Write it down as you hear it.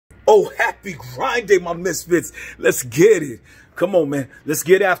Oh, happy grind day, my misfits. Let's get it. Come on, man. Let's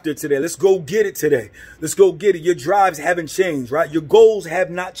get after it today. Let's go get it today. Let's go get it. Your drives haven't changed, right? Your goals have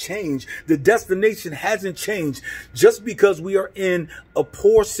not changed. The destination hasn't changed. Just because we are in a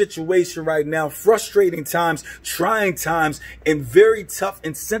poor situation right now, frustrating times, trying times, and very tough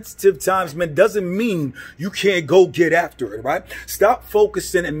and sensitive times, man, doesn't mean you can't go get after it, right? Stop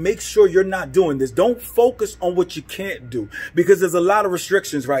focusing and make sure you're not doing this. Don't focus on what you can't do, because there's a lot of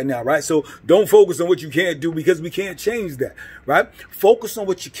restrictions right now, right? So don't focus on what you can't do, because we can't change that, right? Focus on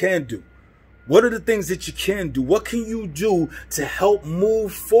what you can do. What are the things that you can do? What can you do to help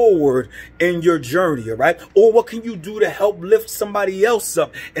move forward in your journey, all right? Or what can you do to help lift somebody else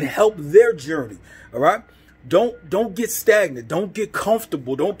up and help their journey, all right? Don't get stagnant. Don't get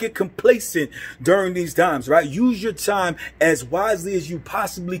comfortable. Don't get complacent during these times, right? Use your time as wisely as you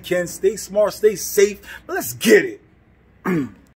possibly can. Stay smart, stay safe. Let's get it.